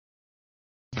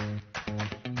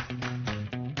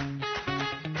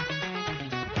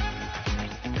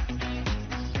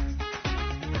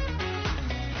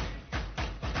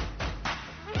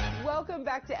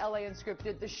Welcome back to LA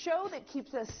Unscripted, the show that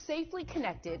keeps us safely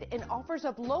connected and offers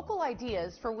up local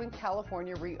ideas for when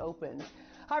California reopens.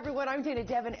 Hi everyone, I'm Dana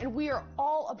Devin, and we are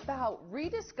all about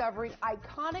rediscovering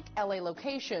iconic LA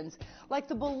locations like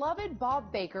the beloved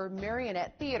Bob Baker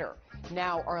Marionette Theater.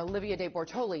 Now our Olivia de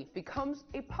Bortoli becomes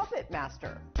a puppet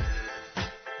master.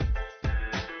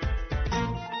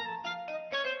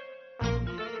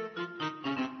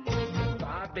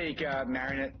 Bob Baker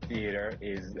Marionette Theater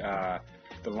is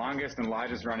the longest and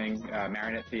largest running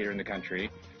marionette theater in the country.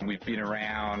 We've been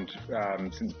around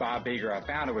since Bob Baker, our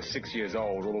founder, was 6 years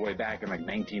old, all the way back in like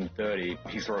 1930.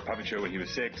 He saw a puppet show when he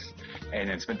was 6 and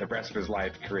then spent the rest of his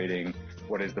life creating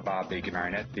what is the Bob Baker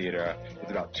Marionette Theater. It's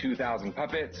about 2,000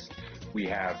 puppets. We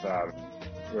have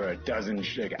a dozen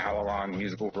hour-long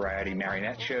musical variety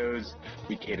marionette shows.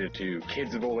 We cater to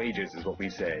kids of all ages, is what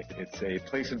we say. It's a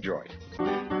place of joy.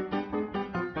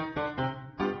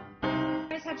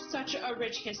 Such a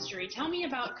rich history. Tell me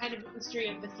about kind of the history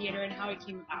of the theater and how it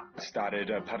came about. Started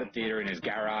a puppet theater in his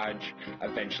garage,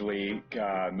 eventually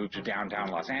moved to downtown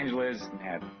Los Angeles and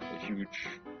had a huge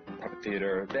puppet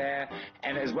theater there.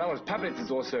 And as well as puppets,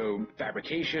 it's also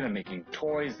fabrication and making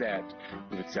toys that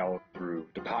we would sell through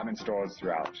department stores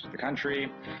throughout the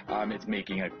country. It's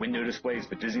making like window displays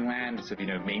for Disneyland. So if you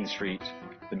know Main Street,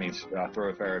 the main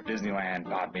thoroughfare of Disneyland,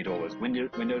 Bob made all those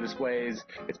window displays.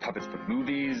 It's puppets for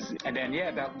movies. And then, yeah,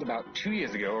 about 2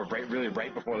 years ago, or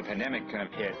right before the pandemic kind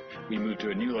of hit, we moved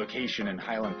to a new location in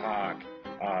Highland Park,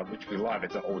 which we love.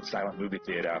 It's an old silent movie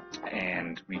theater,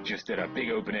 and we just did a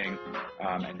big opening,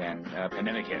 and then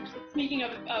pandemic hit. Speaking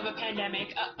of a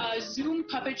pandemic, a Zoom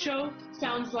puppet show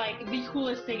sounds like the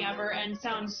coolest thing ever and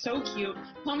sounds so cute.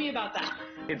 Tell me about that.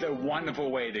 It's a wonderful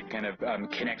way to kind of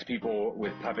connect people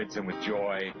with puppets and with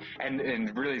joy.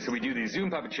 And really, so we do these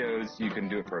Zoom puppet shows. You can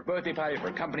do it for a birthday party, for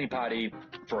a company party,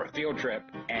 for a field trip.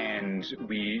 And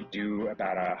we do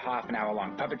about a half an hour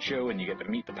long puppet show, and you get to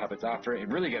meet the puppets after it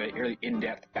and really get a really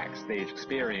in-depth backstage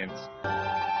experience.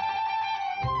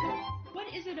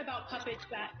 What is it about puppets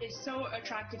that is so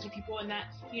attractive to people and that,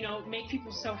 you know, make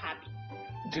people so happy?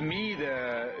 To me,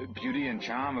 the beauty and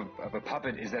charm of a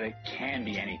puppet is that it can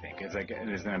be anything. It's like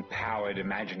there's an empowered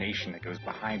imagination that goes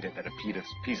behind it, that a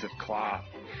piece of cloth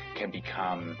can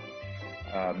become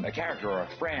a character or a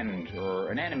friend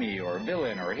or an enemy or a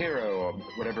villain or a hero or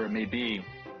whatever it may be.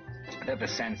 They have the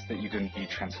sense that you can be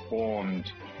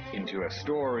transformed into a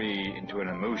story, into an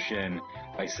emotion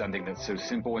by something that's so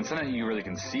simple and something that you really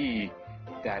can see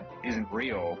that isn't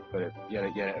real, but yet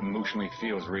it emotionally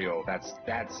feels real. That's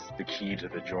the key to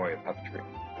the joy of puppetry.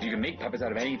 You can make puppets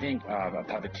out of anything. A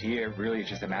puppeteer really is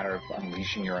just a matter of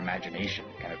unleashing your imagination,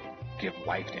 kind of give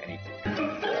life to anything.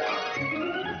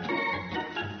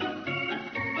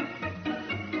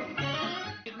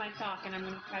 Here's my sock, and I'm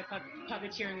going to try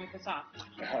puppeteering with the sock.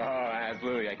 Oh,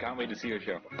 absolutely. I can't wait to see your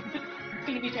show. It's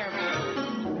going to be terrible.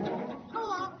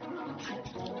 Hello.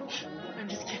 I'm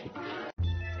just kidding.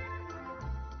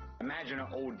 Imagine an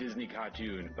old Disney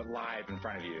cartoon, but live in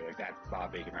front of you. Like, that's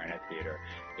Bob Baker Marionette Theater.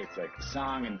 It's like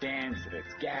song and dance,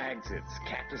 it's gags, it's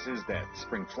cactuses that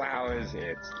spring flowers,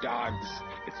 it's dogs,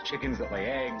 it's chickens that lay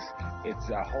eggs. It's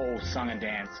a whole song and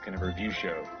dance kind of review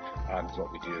show is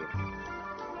what we do.